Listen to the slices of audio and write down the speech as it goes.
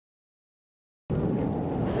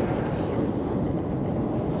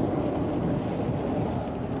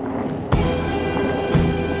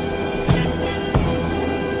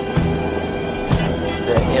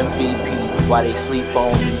Why they sleep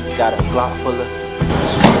on me? Got a block full of,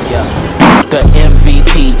 yeah. The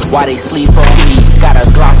MVP, why they sleep on me? Got a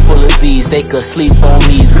Glock full of Z's, they could sleep on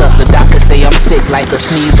these. Cause the doctors say I'm sick like a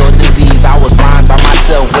sneeze or disease. I was lying by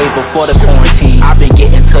myself way before the quarantine. I've been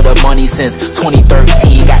getting to the money since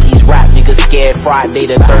 2013. Got these rap niggas scared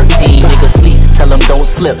Friday the 13th. Niggas sleep, tell them don't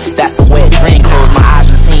slip, that's a wet dream. Close my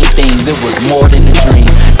eyes and seen things, it was more than a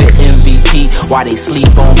dream. The MVP, why they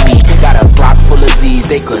sleep on me? Got a Glock full of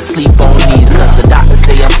Z's, they could sleep on these. Cause the doctors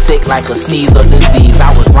say I'm sick like a sneeze or disease.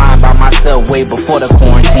 I was lying by myself way before the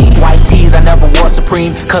quarantine. White tees, I never wore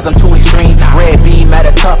Supreme, cause I'm too extreme. Red beam at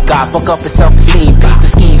a tough guy, fuck up his self-esteem. Beat the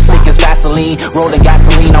scheme, slick as Vaseline, rolling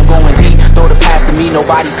gasoline, I'm going deep. Throw the pass to me,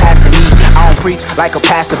 nobody passing me. I don't preach like a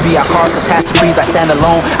pastor B, I cause catastrophes, I stand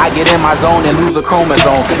alone. I get in my zone and lose a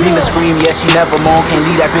chromosome. Nina scream, yeah, she never moan, can't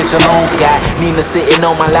leave that bitch alone. Got Nina sitting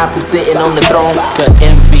on my lap, I'm sitting on the throne. The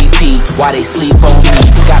MVP, why they sleep on me?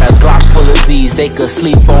 Got a Glock full of Z's, they could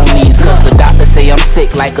sleep on these. Cause the doctors say I'm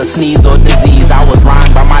sick like a sneeze or disease. I was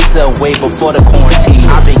lying by myself way before the quarantine.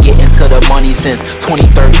 I've been getting to the money since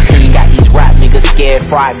 2013. Got these rap niggas scared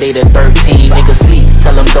Friday the 13th. Niggas sleep,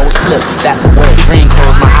 tell them don't slip, that's a wet dream.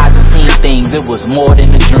 Close my eyes and seen things, it was more than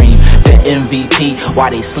a dream. The MVP, why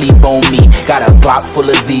they sleep on me? Got a Glock full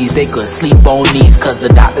of Z's, they could sleep on these. Cause the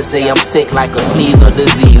doctors say I'm sick like a sneeze or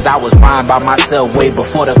disease. I was lying by myself way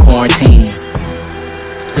before the quarantine.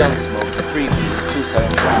 Young Smoke, 3 B's,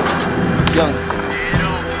 275. Young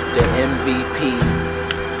Siman, the MVP.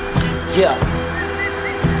 Yeah.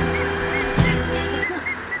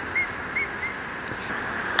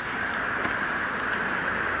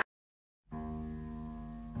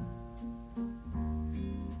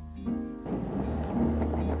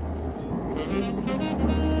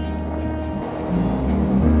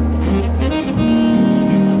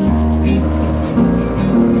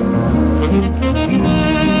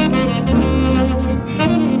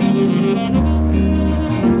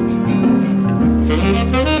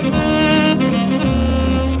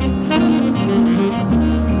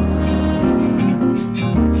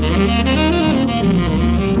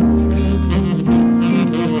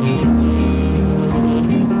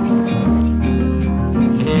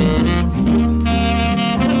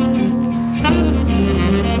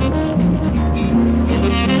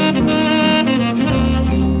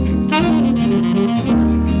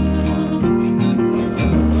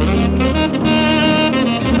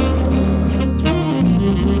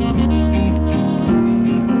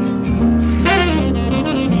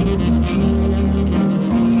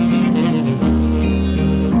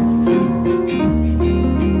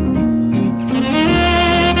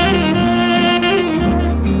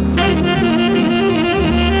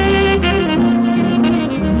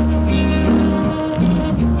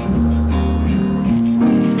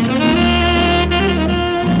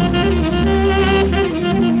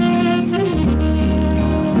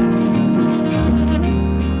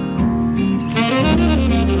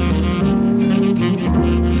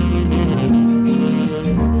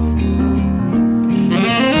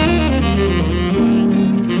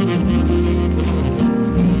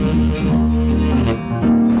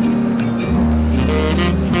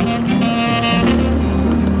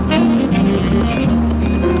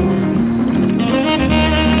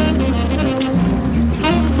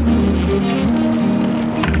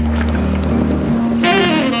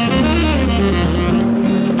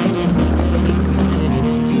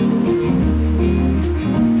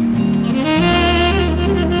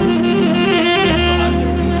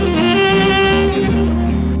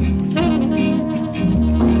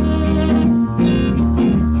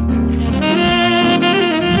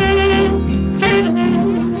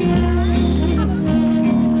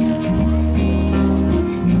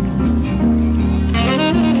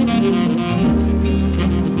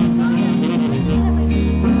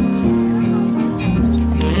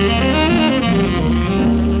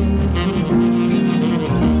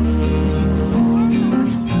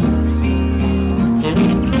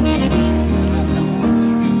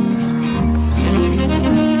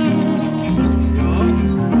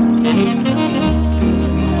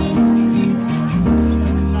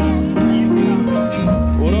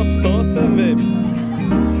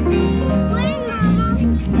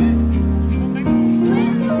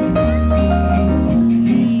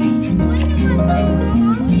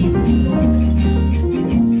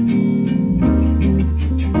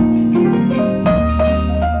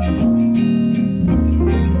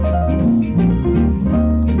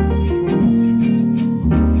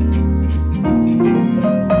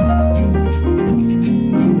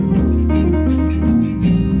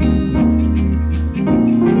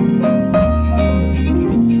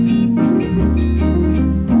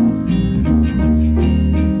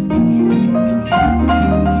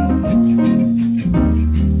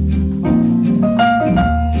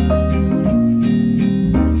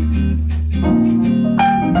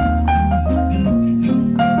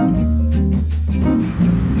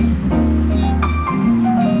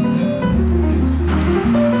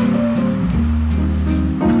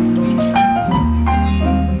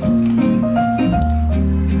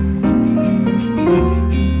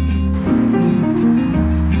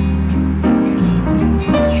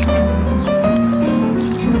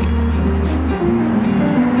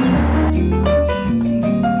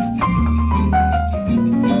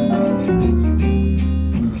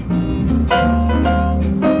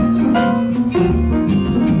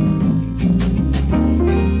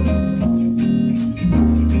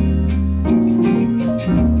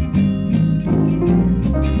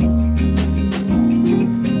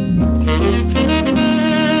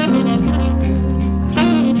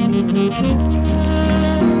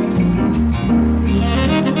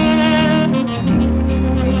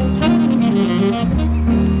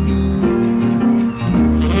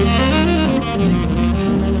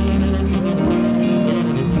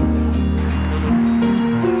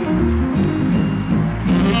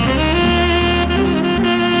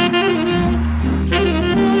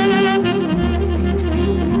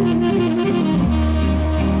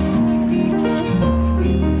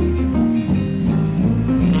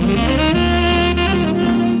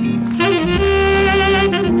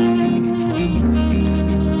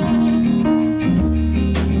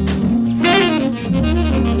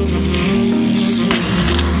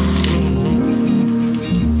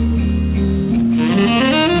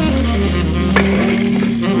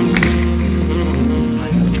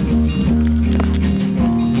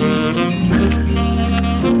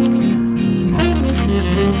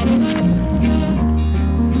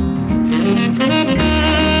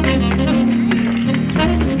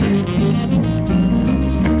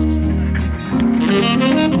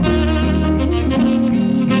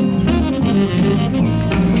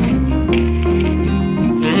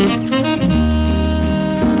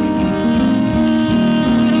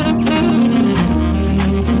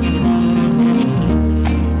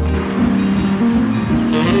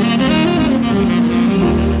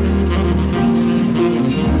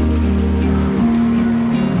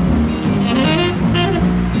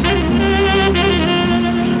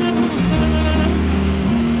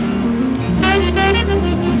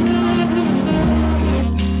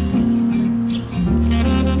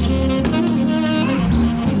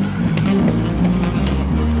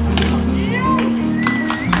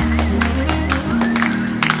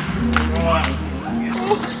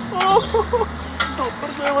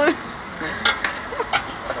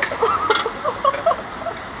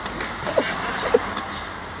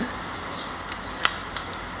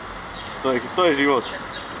 to je život.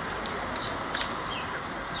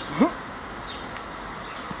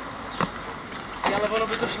 Ale ono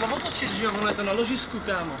by to šlo otočit, že jo? Ono je to na ložisku,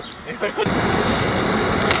 kámo.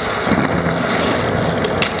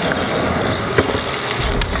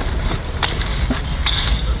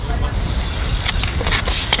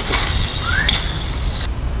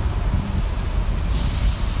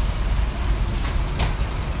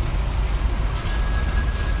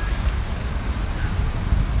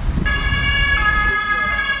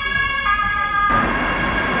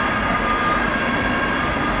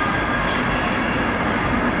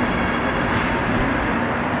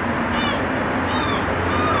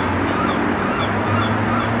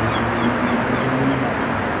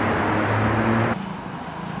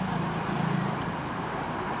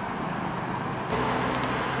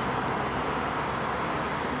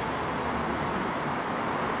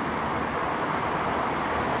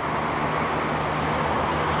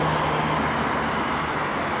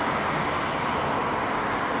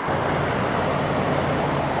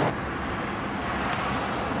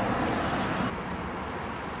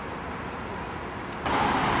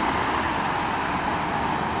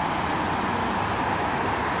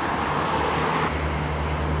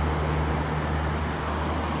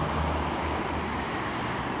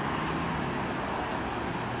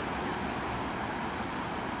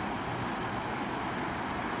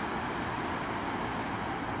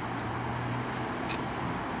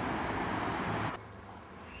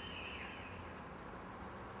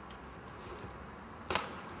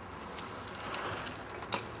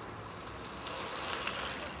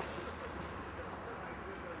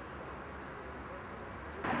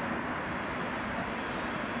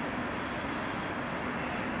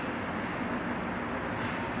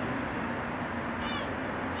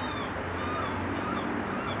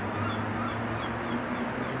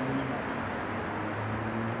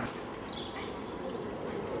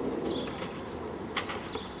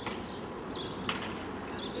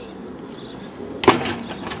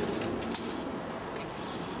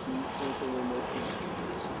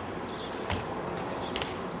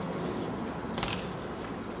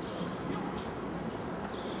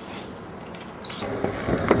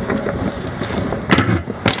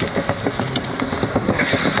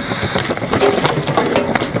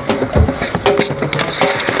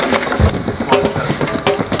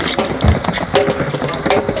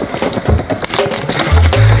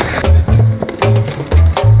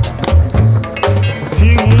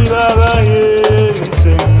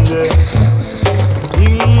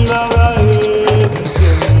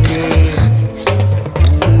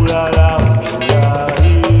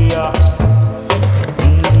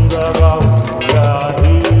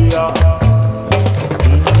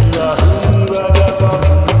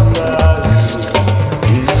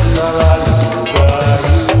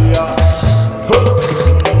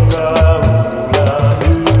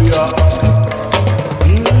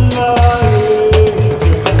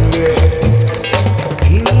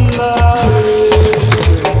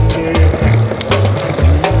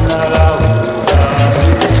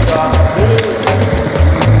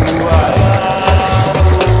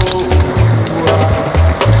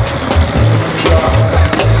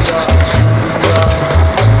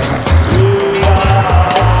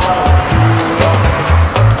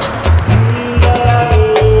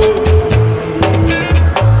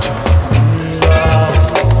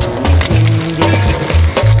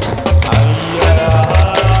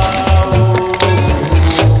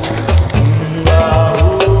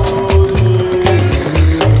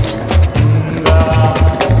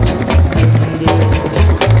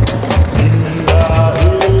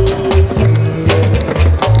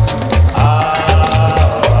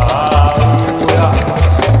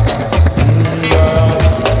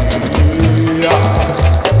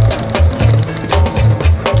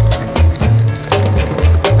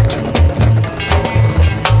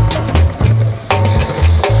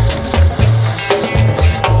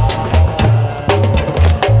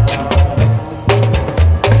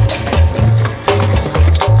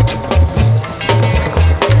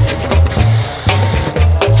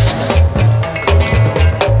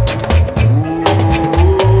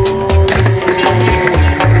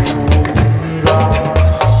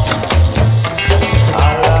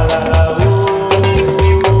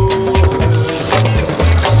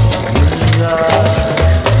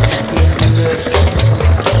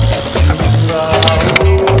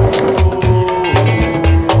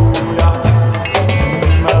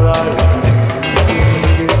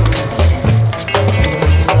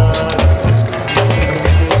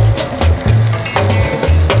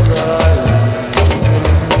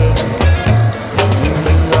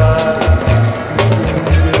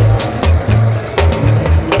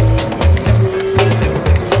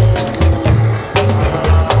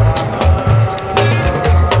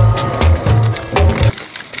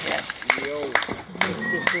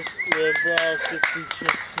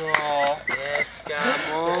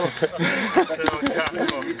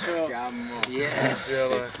 Yes!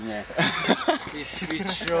 Ty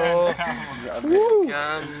švičo!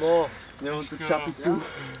 Kámo! Nemám tu čapicu.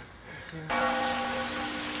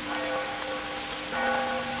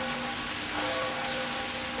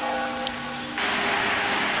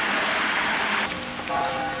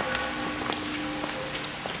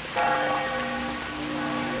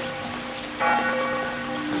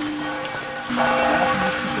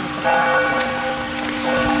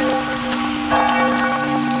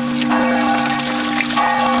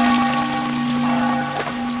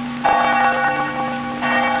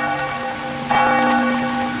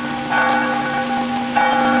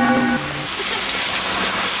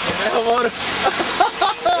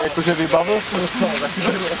 Jakože vybavil jsem to, taky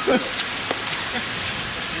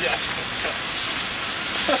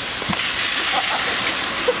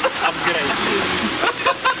Upgrade.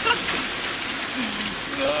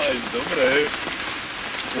 Nice, dobré.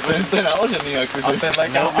 To je naložený jakože. A tenhle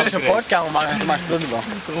kámo, máš pojď kámo, máš pro dva.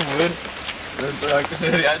 To je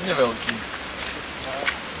jakože riadně velký.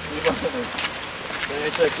 To je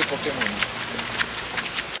něco jako Pokémon.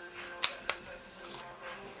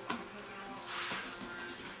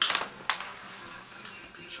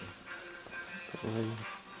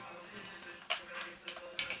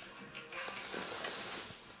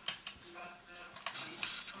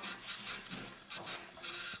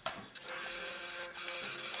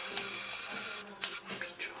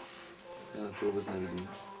 Já to vůbec nevidím.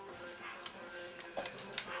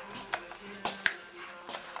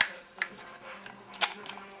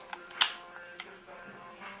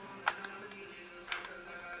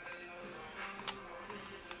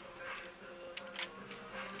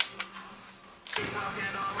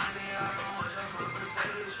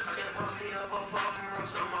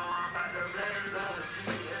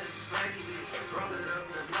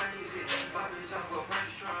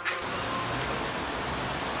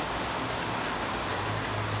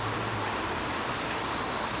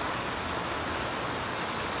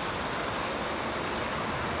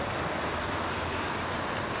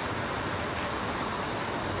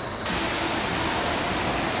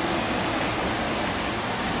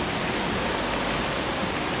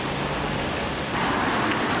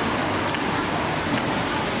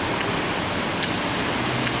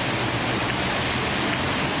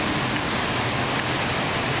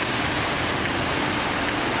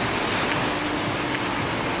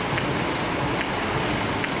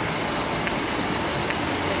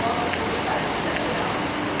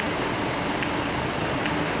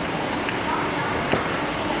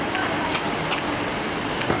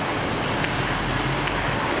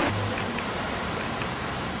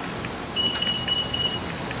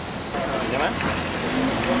 Jdeme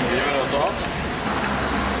do toho?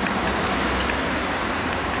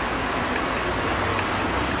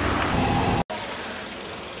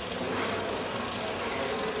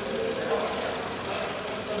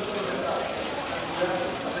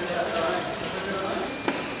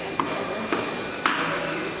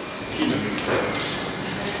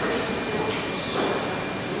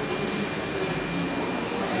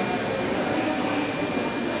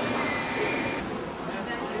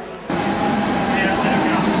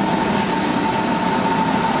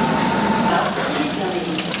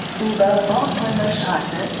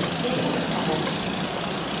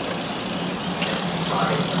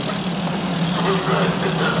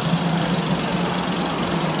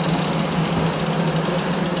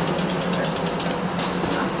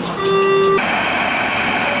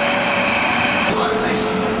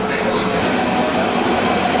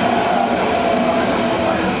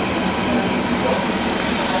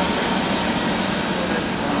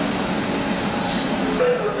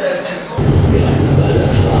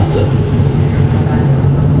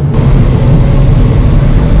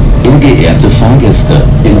 Geehrte Fahrgäste,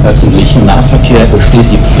 im öffentlichen Nahverkehr besteht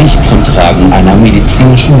die Pflicht zum Tragen einer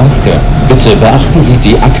medizinischen Maske. Bitte beachten Sie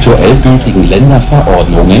die aktuell gültigen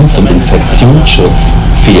Länderverordnungen zum Infektionsschutz.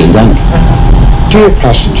 Vielen Dank. Dear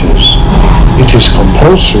passengers, it is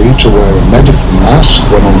compulsory to wear a medical mask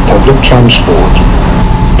when on public transport.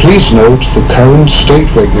 Please note the current state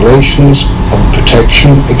regulations on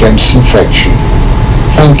protection against infection.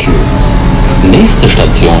 Thank you. Nächste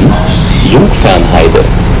Station, Jungfernheide.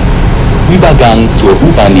 Übergang zur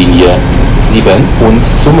U-Bahn-Linie 7 und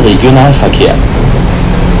zum Regionalverkehr.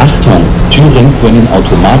 Achtung, Türen können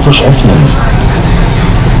automatisch öffnen.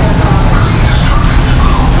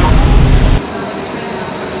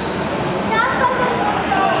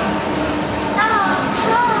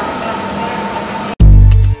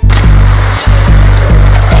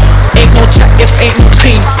 Ain't no check if ain't no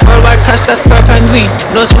clean. Worldwide cash, that's perfect and green.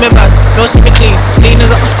 No see me bad, no see me clean. Clean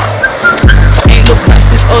as a ain't look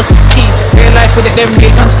life with it, them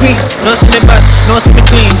rate and screen. No see me bad, no see me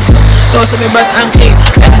clean. No see me bad and clean.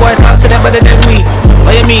 Them boy talk to them better than we.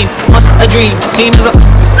 What you mean? Must a dream. Clean as up.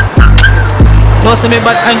 No see me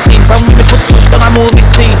bad and clean. From me foot push down a movie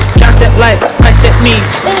scene. Can't step light, I step mean.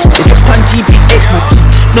 They drip on GBH my G.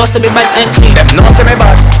 No see me bad and clean. Them no see me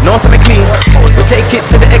bad, no see me clean. We take it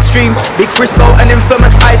to the extreme. Big Frisco and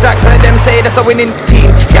infamous Isaac. Heard them say that's a winning team.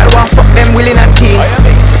 Y'all want fuck them willing and keen.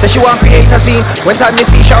 Say she want create a scene. When time me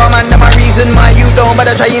see shower man, them a reason why you don't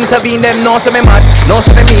bother try intervene. Them no see me mad, no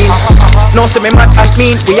see me mean. No see me mad and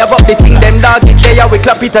mean. We have up the thing, them dog it there. We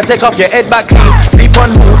clap it and take off your head back clean. Sleep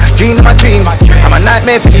on who? Dream my dream. I'm a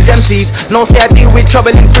nightmare for these MCs. No say I deal with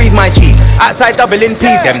trouble and freeze my G. Outside doubling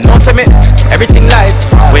peas. Them no see me. Everything live.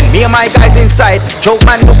 When me and my guys inside, joke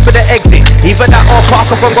man look for the exit. Either that or park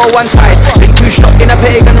up and go one side. Been too shot in a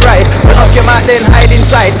pagan ride. Run off your mouth then hide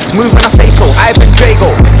inside. Move when I say so. Ivan Drago.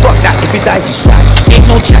 Fuck that, if he dies, he dies. Ain't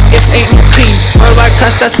no chat if ain't no clean. Worldwide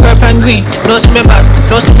cash, that's purple and green. No see me bad,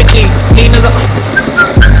 no see me clean. Clean as up.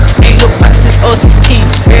 Ain't look back since 016.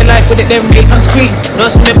 Real life with it, them rate and screen. No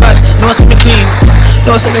see me bad, no see me clean.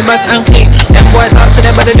 No see me bad and clean. Them boy talk to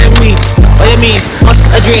them better than we. What you mean? Must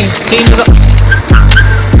a dream. Clean as up.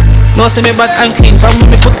 No see me bad and clean. From when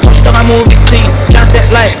me foot touch down a movie scene. Can't step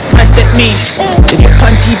light, I step mean. They drip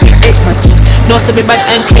on GBH my G. No see me bad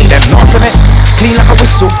and clean. Them no see me clean like a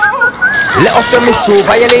whistle. Let off the missile,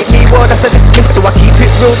 violate me, word, that's a dismissal. I keep it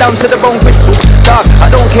real down to the bone gristle. Dog, I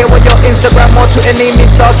don't care what your Instagram or Twitter name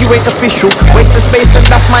is, dog, you ain't official. Waste the space and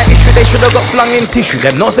that's my issue, they should've got flung in tissue.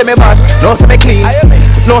 Them no say me bad, no say me clean.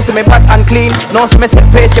 No say me bad and clean. No say me set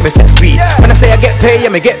pace, yeah me set speed. When I say I get paid, yeah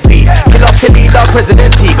me get paid. Kill off Kelly, dog,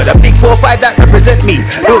 President T. Got a big 4-5 that represent me.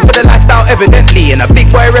 Built for the lifestyle evidently. In a big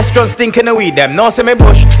boy restaurant stinking the weed. Them no say me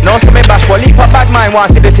bush, no say me bash. Well, leap up bad mind,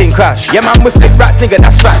 want see the thing crash. Yeah man, we flip rats, nigga,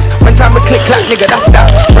 that's facts. When time we click clap, nigga, that's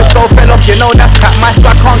that. Frisco fell off, you know that's cat. My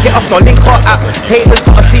swag can't get off, no link or app. Haters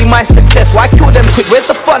gotta see my success, why kill them quick? Where's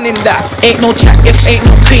the fun in that? Ain't no chat if ain't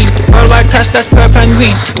no clean. Worldwide cash, that's purple and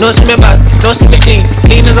green. No see me bad, no see me clean.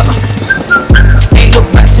 Clean as up. Ain't look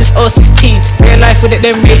back since 016. Real life with it,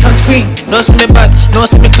 them rate and screen. No see me bad, no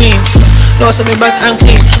see me clean. No see me bad and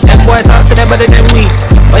clean. Them boy talk to them better than we.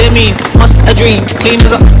 What you mean? Must a dream. Clean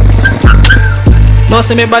as up. No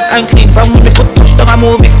see me bad and clean. From when me foot touch down a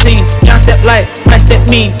movie scene. Can't step light, I step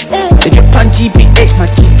mean. They drip on GBH my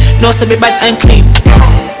G. No see me bad and clean.